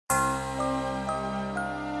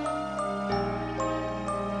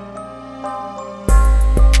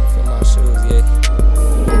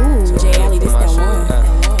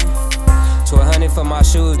for my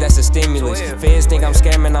shoes, that's a stimulus. Feds think I'm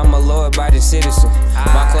scamming, I'm a law-abiding citizen.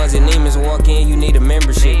 My closet demons walk in, you need a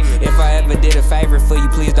membership. If I ever did a favor for you,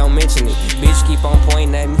 please don't mention it. Bitch keep on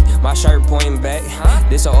pointing at me, my shirt pointing back.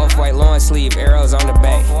 This a off-white long sleeve, arrows on the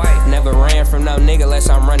back. Never ran from no nigga unless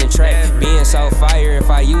I'm running track. Being so fire, if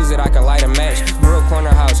I use it, I can light a match. Grill corner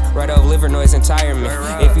house, right over Livernois retirement.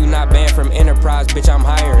 If you not banned from Enterprise, bitch, I'm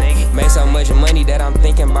hiring. Made so much money that I'm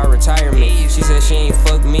thinking about retirement. She said she ain't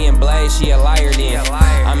fuck me and Blaze, she a liar then.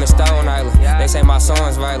 I'm in Stone Island, they say my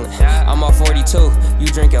song's violent. I'm on 42, you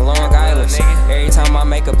drinking Long Island. Every time I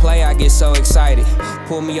make a play, I get so excited.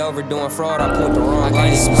 Pull me over doing fraud, I pulled the wrong. I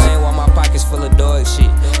can't explain why my pockets full of dog shit.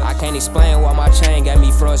 I can't explain why my chain got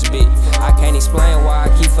me frostbit. I can't explain why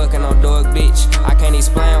I keep fucking on dog bitch. I can't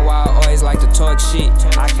explain why I always like to talk shit.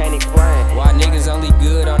 I can't explain why niggas only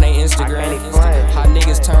good on their Instagram. How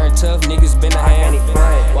niggas turn tough, niggas been a hand.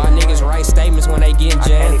 Why niggas write statements when they get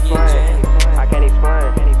jammed. I can't explain.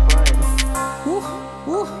 Woo,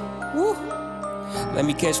 woo, woo. Let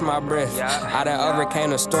me catch my breath. I done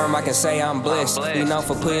overcame a storm, I can say I'm blessed. You know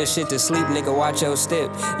for putting shit to sleep, nigga, watch your step.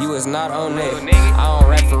 You was not on that. I don't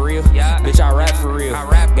rap for real, bitch, I rap for real.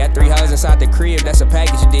 Got 3 hoes inside the crib, that's a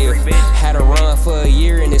package deal. Had a run for a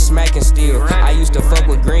year and it's smacking still. I used to fuck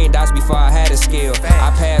with green dots before I had a skill.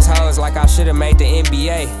 I passed hoes like I should've made the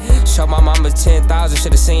NBA. Show my mama 10,000,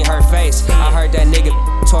 should've seen her face. I heard that nigga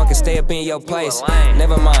talking, stay up in your place.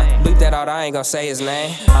 Never mind, bleep that out, I ain't gon' say his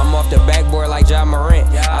name. I'm off the backboard like John Morant.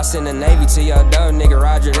 I send the Navy to your door, nigga,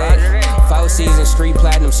 Roger that. 4 seasons, street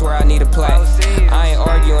platinum, swear I need a plaque. I ain't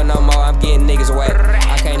arguing no more, I'm getting niggas wet.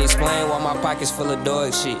 I can't explain why my pockets full of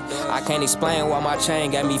dog shit. I can't explain why my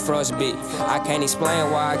chain got me frostbit. I can't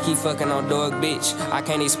explain why I keep fucking on dog bitch. I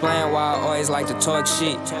can't explain why I always like to talk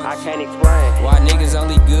shit. I can't explain why niggas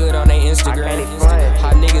only good on their Instagram.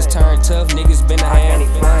 How niggas turn tough, niggas been a hand.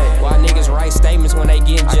 Why niggas write statements when they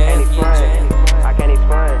get jammed.